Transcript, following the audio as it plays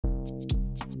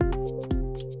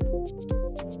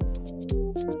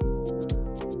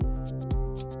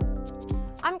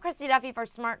I'm Christy Duffy for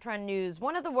Smart Trend News.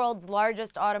 One of the world's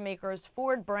largest automakers,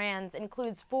 Ford brands,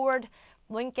 includes Ford,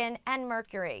 Lincoln, and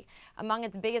Mercury. Among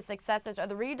its biggest successes are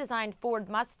the redesigned Ford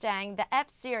Mustang, the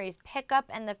F-Series pickup,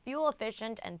 and the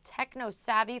fuel-efficient and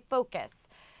techno-savvy Focus.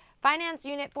 Finance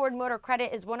unit Ford Motor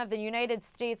Credit is one of the United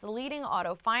States' leading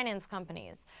auto finance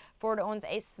companies. Ford owns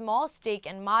a small stake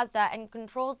in Mazda and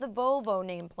controls the Volvo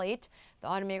nameplate. The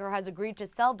automaker has agreed to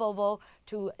sell Volvo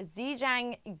to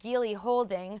Zhejiang Geely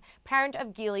Holding, parent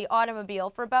of Geely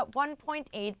Automobile, for about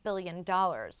 $1.8 billion.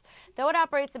 Though it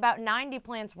operates about 90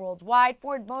 plants worldwide,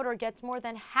 Ford Motor gets more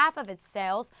than half of its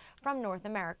sales from North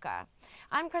America.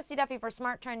 I'm Christy Duffy for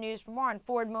Smart Trend News. For more on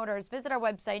Ford Motors, visit our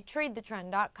website,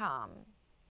 tradethetrend.com.